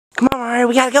Come on, Mario,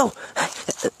 we gotta go.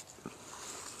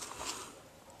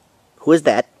 Who is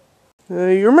that?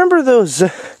 You remember those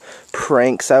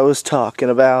pranks I was talking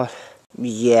about?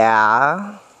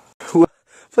 Yeah.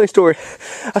 Funny story.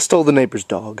 I stole the neighbor's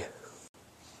dog.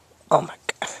 Oh my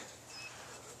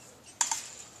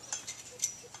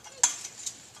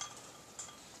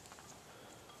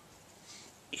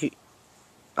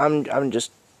god. I'm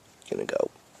just gonna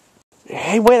go.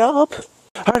 Hey, wait up!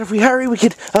 Alright, if we hurry, we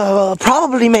could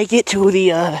probably make it to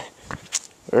the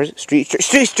where is it? Street.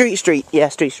 Yeah,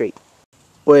 street.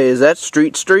 Wait, is that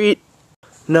street?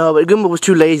 No, but Goomba was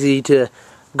too lazy to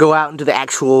go out into the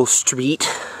actual street,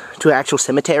 to an actual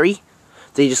cemetery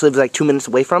that he just lives like 2 minutes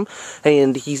away from,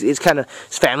 and his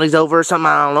family's over or something,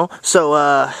 I don't know,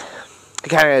 so he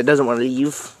kinda doesn't want to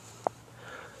leave,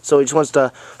 so he just wants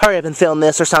to hurry up and film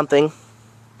this or something.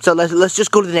 So let's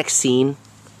just go to the next scene.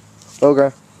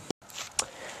 Okay.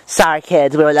 Sorry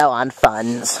kids, we were low on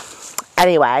funds.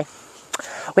 Anyway,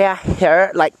 we are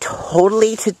here like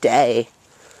totally today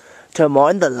to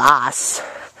mourn the loss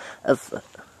of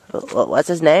what's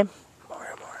his name?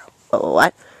 Mario.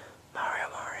 What? Mario.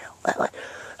 What?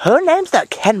 Who names their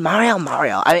kid Mario?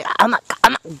 I mean, I'm not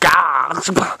God.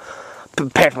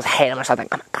 Parents must hate him or something.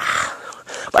 But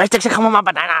I think should come with my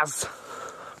bananas.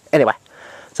 Anyway,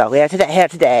 so we are here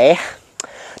today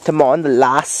to mourn the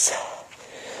loss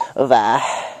of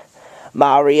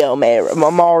Mario.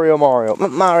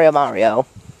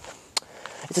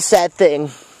 It's a sad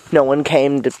thing. No one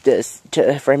came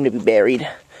for him to be buried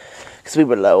because we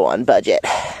were low on budget.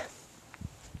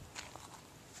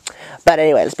 But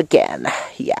anyway, let's begin.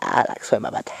 Yeah, I like swim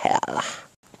about hell.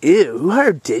 Ew, who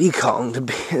hired Diddy Kong to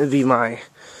be my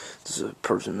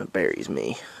person that buries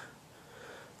me?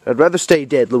 I'd rather stay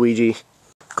dead, Luigi.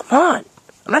 Come on,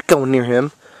 I'm not going near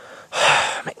him.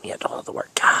 Make me do all the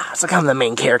work. God, it's like I'm the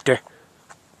main character.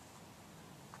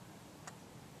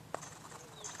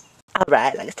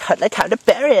 Alright, it's totally time to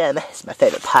bury him. It's my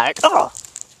favorite part. Oh!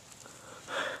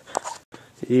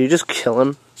 Did you just kill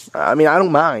him? I mean, I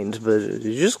don't mind, but did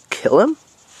you just kill him?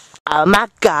 Oh my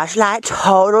gosh, like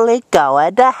totally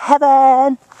going to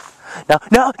heaven.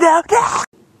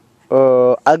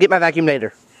 No. I'll get my vacuum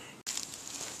later.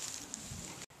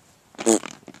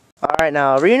 Alright,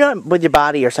 now, reunite with your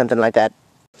body or something like that.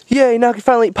 Yay, now I can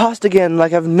finally eat pasta again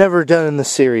like I've never done in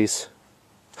this series.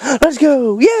 Let's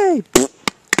go! Yay!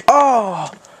 Oh,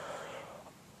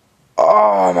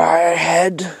 my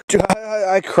head.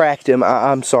 I cracked him.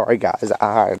 I'm sorry, guys.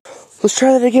 Let's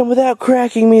try that again without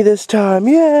cracking me this time.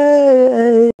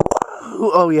 Yay!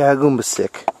 Oh, yeah, Goomba's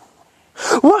sick.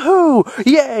 Woohoo!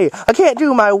 Yay! I can't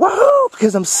do my woohoo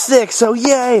because I'm sick, so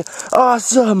yay!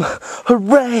 Awesome!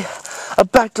 Hooray! I'm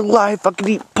back to life. I can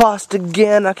eat pasta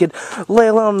again. I could lay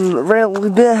on the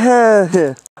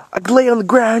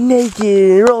ground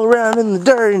naked, roll around in the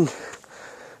dirt,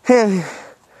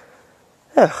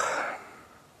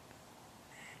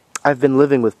 I've been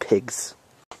living with pigs.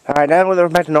 Alright, now that we're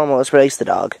back to normal, let's release the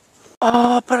dog.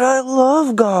 Oh, but I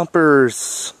love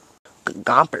Gompers.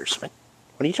 Gompers? What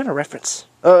are you trying to reference?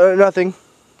 Nothing.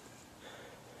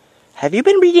 Have you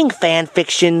been reading fan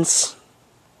fictions?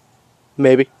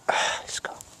 Maybe. Let's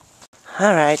go.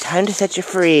 Alright, time to set you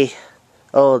free,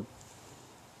 old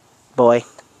boy.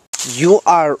 You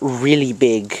are really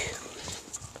big.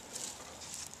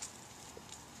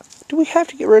 Do we have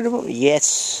to get rid of him?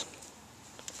 Yes.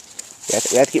 We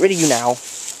have to get rid of you now.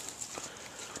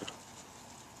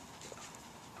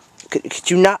 Could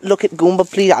you not look at Goomba,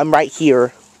 please? I'm right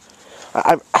here.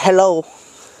 Hello.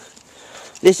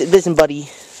 Listen, buddy.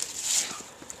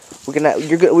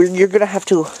 You're gonna have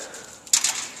to.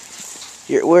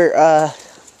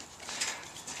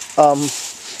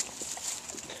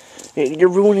 You're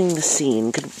ruining the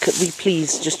scene. Could we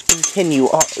please just continue?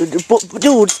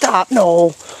 Dude, stop!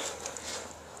 No.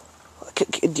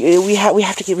 We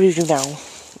have to get rid of you now.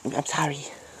 I'm sorry.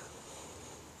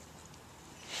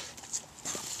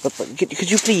 But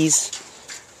could you please?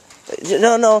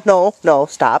 No!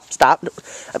 Stop!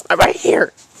 I'm right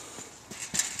here.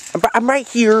 I'm right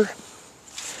here.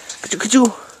 Could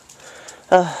you?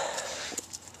 Let's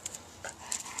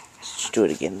do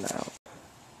it again now.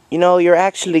 You know, you're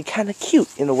actually kind of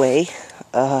cute in a way.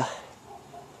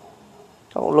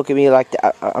 Don't look at me like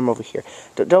that. I'm over here.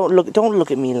 Don't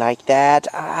look at me like that.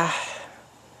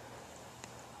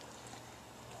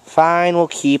 Fine, we'll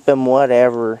keep him,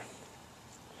 whatever.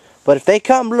 But if they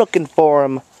come looking for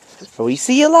him, or we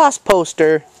see a lost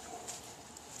poster,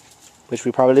 which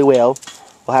we probably will,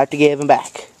 we'll have to give him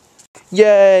back.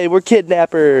 Yay, we're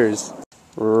kidnappers.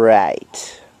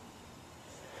 Right.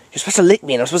 You're supposed to lick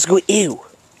me and I'm supposed to go, ew.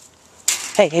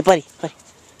 Hey, buddy.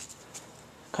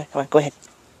 Come on, go ahead.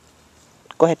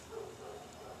 Go ahead.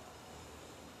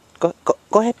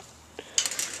 Go ahead.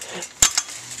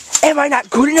 Am I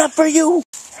not good enough for you?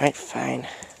 Alright, fine.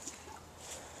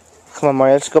 Come on,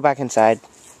 Mario, let's go back inside.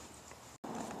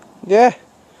 Yeah,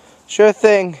 sure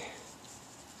thing.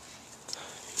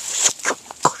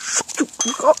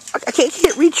 I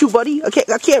can't reach you, buddy. I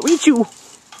can't reach you.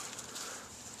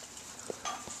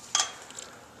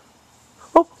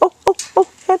 Oh,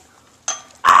 head.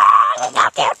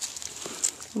 Out there.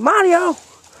 Mario.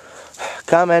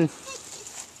 Coming.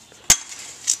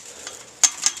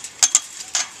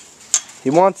 He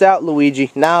wants out,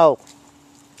 Luigi. No.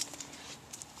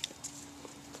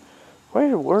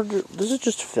 Where, this is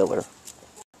just filler.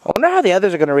 I wonder how the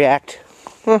others are going to react.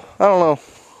 I don't know.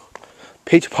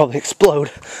 Peach will probably explode.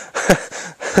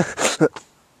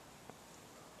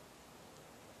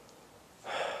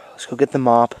 Let's go get the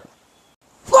mop.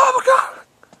 Oh my god!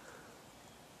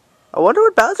 I wonder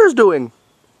what Bowser's doing.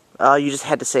 Oh, you just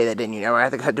had to say that, didn't you? I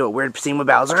think I'd do a weird scene with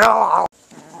Bowser. Oh.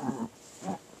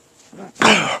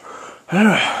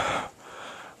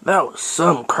 That was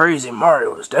some crazy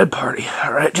Mario's dead party.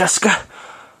 Alright, Jessica?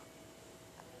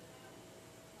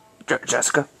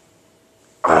 Jessica?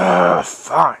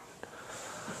 Fine.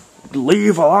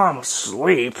 Leave while I'm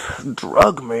asleep,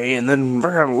 drug me, and then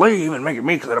we're gonna leave and make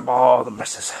me clean up all the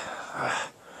messes.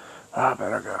 I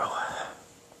better go.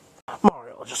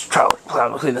 Mario will just try to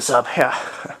plan to clean this up, yeah.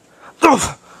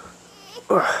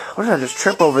 What did I just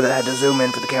trip over that I had to zoom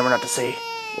in for the camera not to see?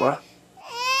 What?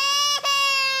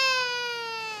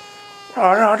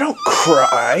 Oh no, don't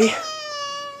cry.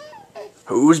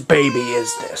 Whose baby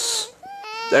is this?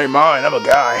 It ain't mine, I'm a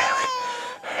guy.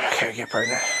 I can't get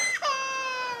pregnant.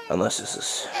 Unless this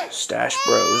is Stash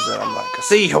Bros, then I'm like a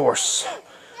seahorse.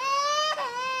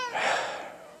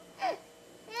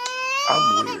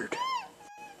 I'm weird.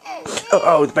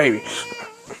 Oh, the baby.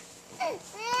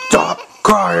 Stop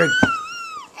crying.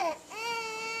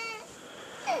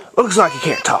 Looks like he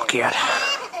can't talk yet.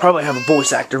 Probably have a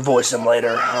voice actor voice him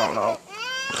later. I don't know.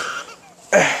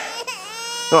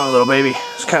 Come on, little baby.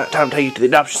 It's kind of time to take you to the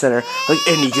adoption center like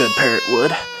any good parent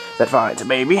would that finds a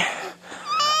baby.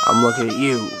 I'm looking at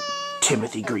you,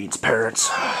 Timothy Green's parents.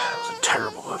 It was a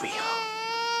terrible movie.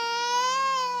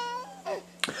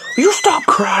 Will you stop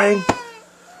crying?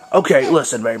 Okay,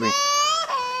 listen, baby.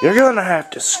 You're gonna have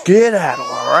to skedaddle,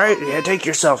 alright? Yeah, take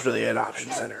yourself to the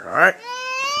adoption center, alright?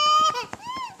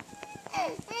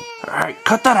 Alright,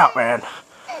 cut that out, man.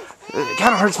 It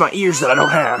kinda hurts my ears that I don't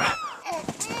have.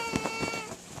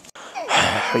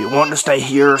 Are you wanting to stay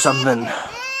here or something?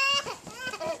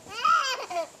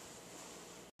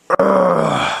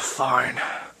 Fine.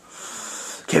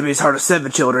 Can't be as hard as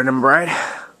 7 children, am I right?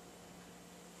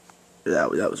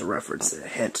 That was a reference, a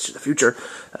hint to the future.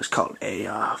 That's called a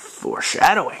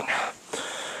foreshadowing.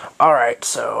 Alright,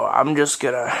 so I'm just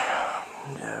gonna...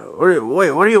 wait,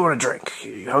 what do you want to drink?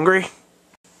 You hungry?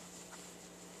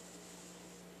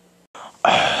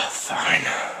 Fine.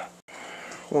 I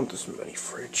want this mini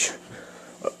fridge.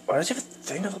 Why does he have a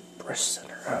thing of a breast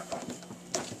center?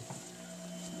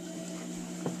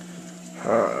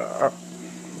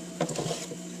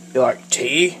 You like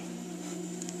tea?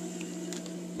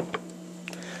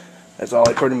 That's all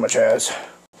he pretty much has.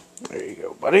 There you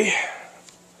go, buddy.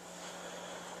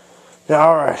 Now,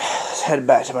 alright, let's head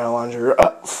back to my laundry room.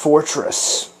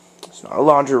 Fortress. It's not a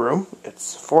laundry room,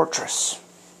 it's a fortress.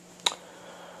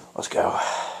 Let's go.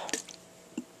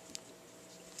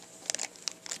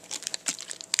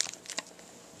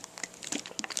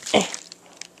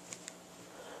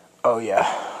 Oh yeah,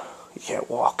 you can't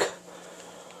walk.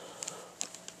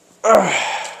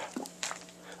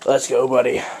 Let's go,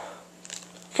 buddy. You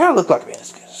kind of look like me.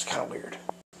 It's kind of weird.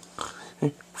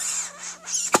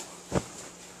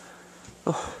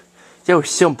 Oh, that was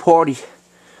some party.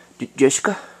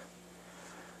 Jessica?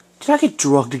 Did I get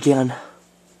drugged again?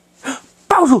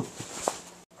 Bowser!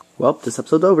 Well, this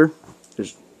episode's over.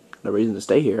 There's no reason to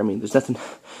stay here. I mean, there's nothing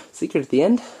secret at the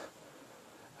end.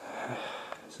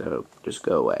 So, just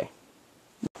go away.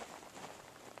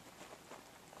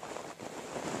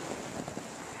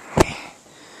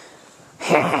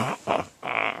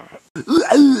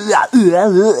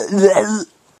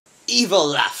 Evil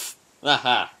laugh.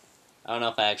 Haha. I don't know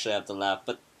if I actually have to laugh,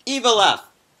 but evil laugh.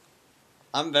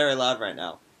 I'm very loud right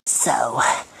now. So,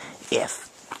 if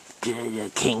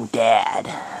King Dad,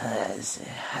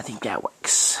 I think that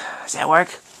works. Does that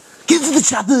work? Get to the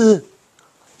chopper!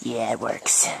 Yeah, it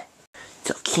works.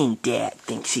 So King Dad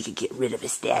thinks he could get rid of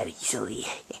his dad easily.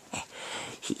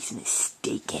 He's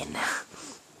mistaken.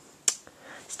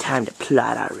 It's time to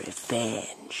plot our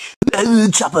revenge.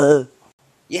 Chopper!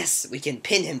 Yes, we can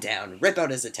pin him down, rip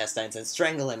out his intestines, and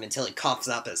strangle him until he coughs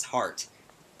up his heart.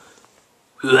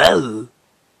 Whoa.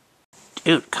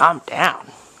 Dude, calm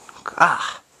down.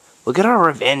 Ah, we'll get our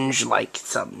revenge like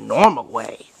some normal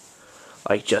way.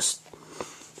 Like just,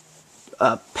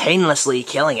 painlessly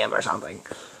killing him or something.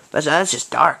 That's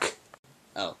just dark.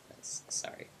 Oh,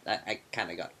 sorry. I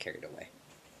kind of got carried away.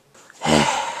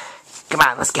 Come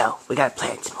on, let's go. We gotta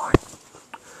plan some more.